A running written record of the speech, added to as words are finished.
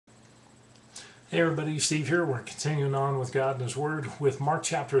Hey everybody, Steve here. We're continuing on with God and His Word with Mark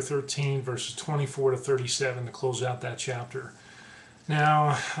chapter 13, verses 24 to 37 to close out that chapter.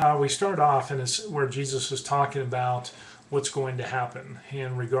 Now, we start off and it's where Jesus is talking about what's going to happen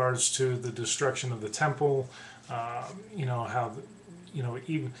in regards to the destruction of the temple. How,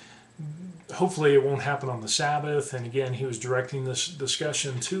 even hopefully it won't happen on the Sabbath. And again, he was directing this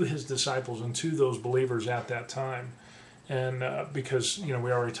discussion to his disciples and to those believers at that time. And because we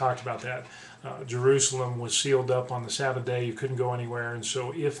already talked about that, Jerusalem was sealed up on the Sabbath day; you couldn't go anywhere. And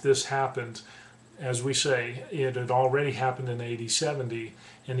so, if this happened, as we say, it had already happened in AD 70.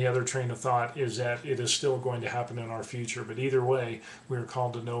 And the other train of thought is that it is still going to happen in our future. But either way, we are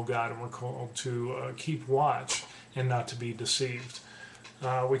called to know God and we're called to keep watch and not to be deceived.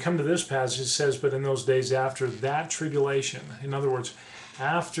 We come to this passage, it says, but in those days after that tribulation, in other words,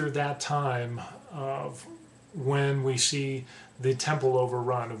 after that time of when we see the temple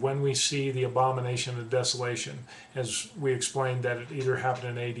overrun, when we see the abomination of desolation, as we explained that it either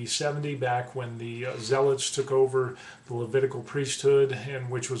happened in AD 70, back when the Zealots took over the Levitical priesthood, and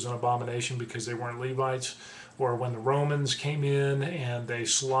which was an abomination because they weren't Levites, or when the Romans came in and they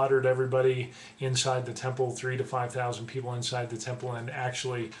slaughtered everybody inside the temple, 3,000 to 5,000 people inside the temple, and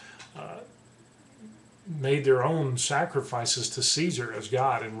actually made their own sacrifices to Caesar as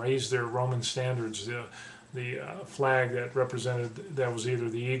God and raised their Roman standards. The flag that represented, that was either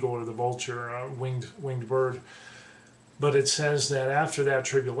the eagle or the vulture, winged bird. But it says that after that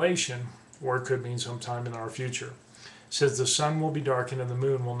tribulation, or it could mean sometime in our future, it says the sun will be darkened and the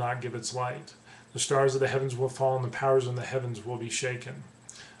moon will not give its light. The stars of the heavens will fall and the powers in the heavens will be shaken.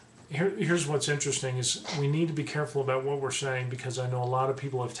 Here's what's interesting is we need to be careful about what we're saying, because I know a lot of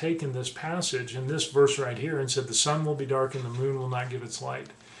people have taken this passage and this verse right here and said the sun will be darkened, the moon will not give its light.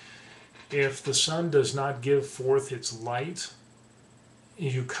 If the sun does not give forth its light,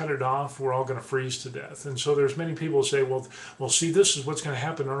 you cut it off, we're all going to freeze to death. And so there's many people who say, well, see, this is what's going to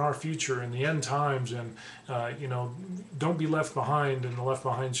happen in our future in the end times, and don't be left behind in the Left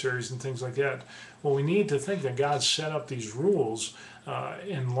Behind series and things like that. Well, we need to think that God set up these rules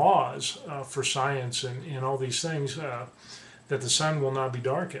and laws for science and all these things, that the sun will not be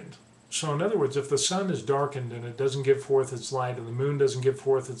darkened. So in other words, if the sun is darkened and it doesn't give forth its light, and the moon doesn't give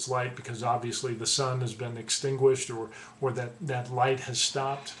forth its light because obviously the sun has been extinguished, or that light has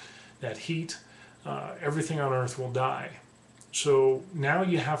stopped, that heat, everything on earth will die. So now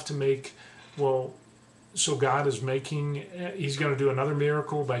you have to make, so God is making, He's going to do another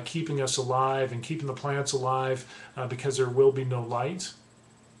miracle by keeping us alive and keeping the plants alive because there will be no light.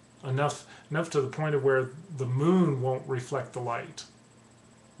 Enough to the point of where the moon won't reflect the light.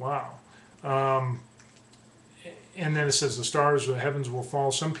 Wow. And then it says the stars of the heavens will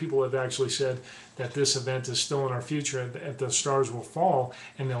fall. Some people have actually said that this event is still in our future, and that the stars will fall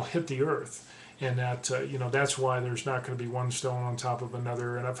and they'll hit the earth. And that, that's why there's not going to be one stone on top of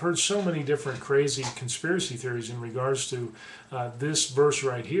another. And I've heard so many different crazy conspiracy theories in regards to this verse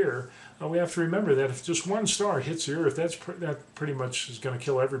right here. We have to remember that if just one star hits the earth, that pretty much is going to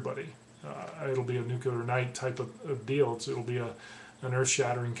kill everybody. It'll be a nuclear night type of deal. It'll be an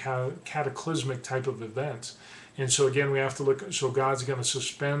earth-shattering, cataclysmic type of event. And so again, we have to look, so God's going to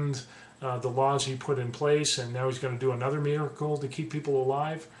suspend the laws He put in place, and now He's going to do another miracle to keep people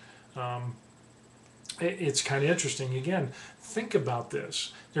alive. It's kind of interesting. Again, think about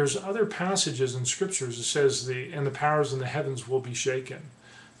this. There's other passages in scriptures that says and the powers in the heavens will be shaken.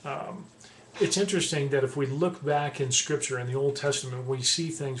 It's interesting that if we look back in scripture in the Old Testament, we see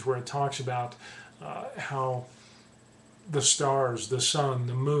things where it talks about how the stars, the sun,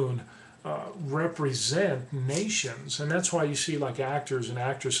 the moon represent nations. And that's why you see like actors and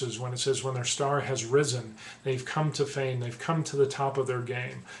actresses, when it says when their star has risen, they've come to fame, they've come to the top of their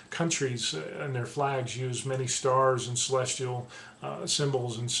game. Countries and their flags use many stars and celestial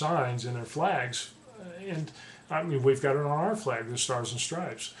symbols and signs in their flags. And I mean, we've got it on our flag, the stars and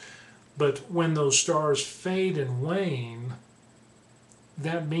stripes. But when those stars fade and wane,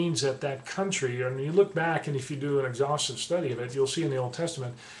 that means that that country, and you look back and if you do an exhaustive study of it, you'll see in the Old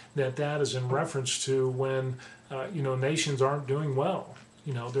Testament that is in reference to when, nations aren't doing well.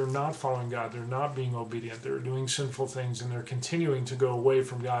 They're not following God, they're not being obedient, they're doing sinful things, and they're continuing to go away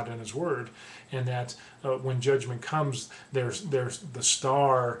from God and His Word. And that when judgment comes, there's the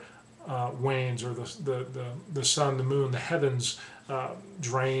star wanes, or the sun, the moon, the heavens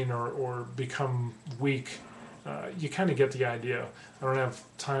drain or become weak. You kind of get the idea. I don't have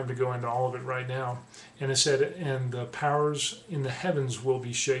time to go into all of it right now. And it said, and the powers in the heavens will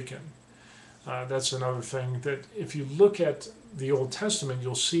be shaken. That's another thing that if you look at the Old Testament,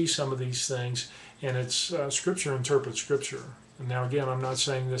 you'll see some of these things, and it's Scripture interprets Scripture. Now, again, I'm not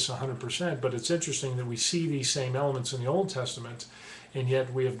saying this 100%, but it's interesting that we see these same elements in the Old Testament, and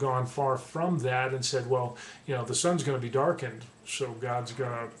yet we have gone far from that and said, well, the sun's going to be darkened, so God's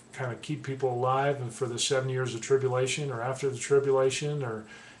going to kind of keep people alive and for the 7 years of tribulation or after the tribulation, or,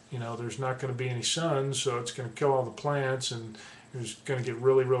 there's not going to be any sun, so it's going to kill all the plants, and it's going to get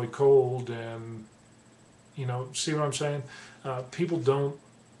really, really cold, and, see what I'm saying? People don't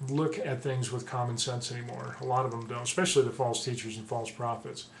look at things with common sense anymore. A lot of them don't, especially the false teachers and false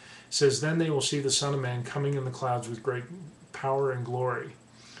prophets. It says, then they will see the Son of Man coming in the clouds with great power and glory.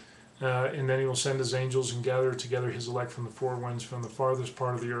 And then he will send his angels and gather together his elect from the four winds, from the farthest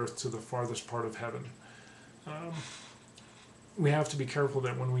part of the earth to the farthest part of heaven. We have to be careful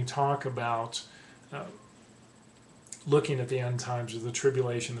that when we talk about looking at the end times of the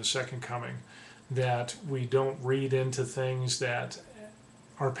tribulation, the second coming, that we don't read into things that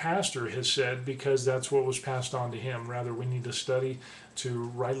our pastor has said because that's what was passed on to him. Rather, we need to study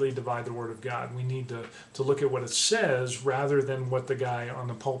to rightly divide the Word of God. We need to look at what it says rather than what the guy on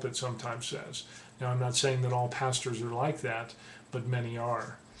the pulpit sometimes says. Now, I'm not saying that all pastors are like that, but many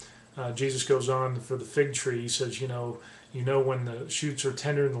are. Jesus goes on for the fig tree. He says, you know when the shoots are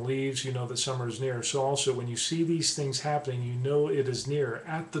tender and the leaves, you know that summer is near. So also, when you see these things happening, you know it is near,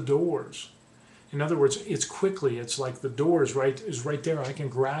 at the doors. In other words, it's quickly. It's like the door is right there. I can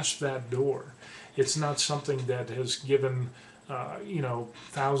grasp that door. It's not something that has given,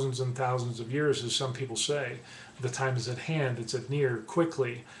 thousands and thousands of years, as some people say. The time is at hand. It's at near,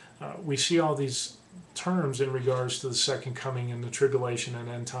 quickly. We see all these terms in regards to the second coming and the tribulation and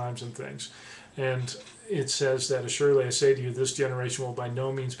end times and things. And it says that, assuredly I say to you, this generation will by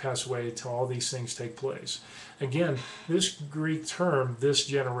no means pass away till all these things take place. Again, this Greek term, this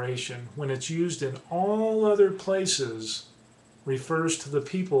generation, when it's used in all other places, refers to the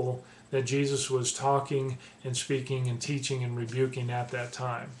people that Jesus was talking and speaking and teaching and rebuking at that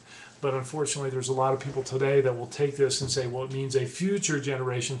time. But unfortunately, there's a lot of people today that will take this and say, well, it means a future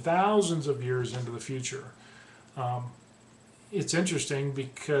generation, thousands of years into the future. It's interesting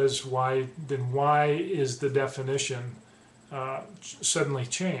because why is the definition suddenly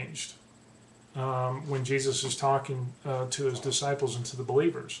changed when Jesus is talking to his disciples and to the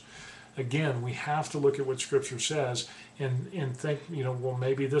believers? Again, we have to look at what Scripture says and think, well,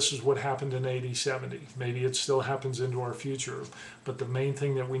 maybe this is what happened in AD 70. Maybe it still happens into our future. But the main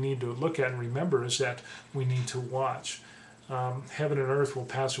thing that we need to look at and remember is that we need to watch. Heaven and earth will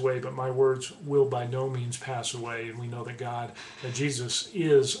pass away, but my words will by no means pass away. And we know that Jesus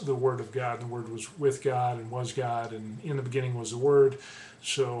is the Word of God. The Word was with God and was God, and in the beginning was the Word.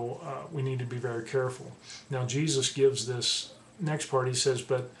 So we need to be very careful. Now, Jesus gives this next part. He says,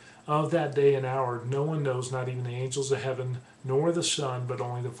 but of that day and hour, no one knows, not even the angels of heaven, nor the Son, but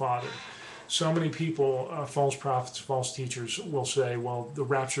only the Father. So many people, false prophets, false teachers, will say, well, the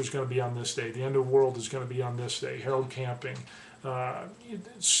rapture is going to be on this day. The end of the world is going to be on this day. Harold Camping.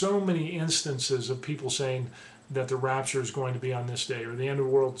 So many instances of people saying that the rapture is going to be on this day, or the end of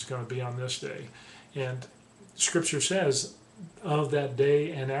the world is going to be on this day. And Scripture says, of that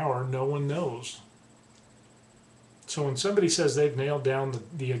day and hour, no one knows. So when somebody says they've nailed down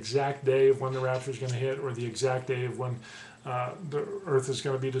the exact day of when the rapture is going to hit, or the exact day of when the earth is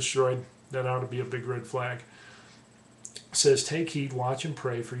going to be destroyed, that ought to be a big red flag. It says, take heed, watch and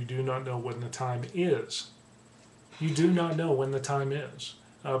pray, for you do not know when the time is. You do not know when the time is.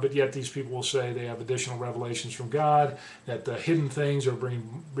 But yet these people will say they have additional revelations from God, that the hidden things are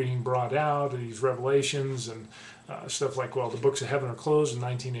being brought out, these revelations and stuff like, well, the books of heaven are closed in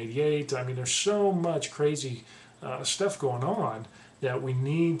 1988. I mean, there's so much crazy stuff going on that we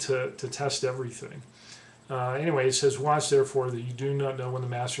need to test everything. Anyway, it says, watch therefore, that you do not know when the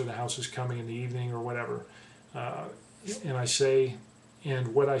master of the house is coming in the evening or whatever.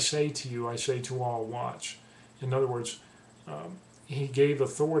 And what I say to you, I say to all, watch. In other words, he gave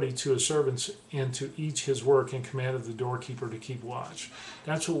authority to his servants and to each his work, and commanded the doorkeeper to keep watch.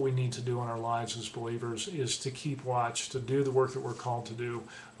 That's what we need to do in our lives as believers, is to keep watch, to do the work that we're called to do,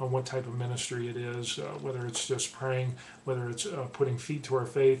 on what type of ministry it is, whether it's just praying, whether it's putting feet to our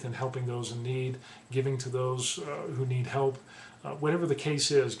faith and helping those in need, giving to those who need help. Whatever the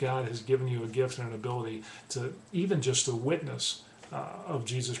case is, God has given you a gift and an ability to even just a witness of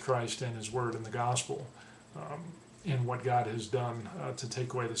Jesus Christ and his word and the gospel. And what God has done to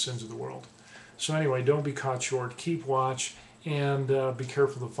take away the sins of the world. So anyway, don't be caught short. Keep watch, and be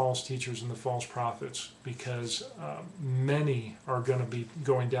careful of the false teachers and the false prophets, because many are going to be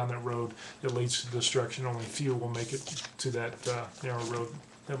going down that road that leads to destruction. Only few will make it to that narrow road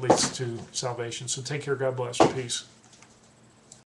that leads to salvation. So take care. God bless. Peace.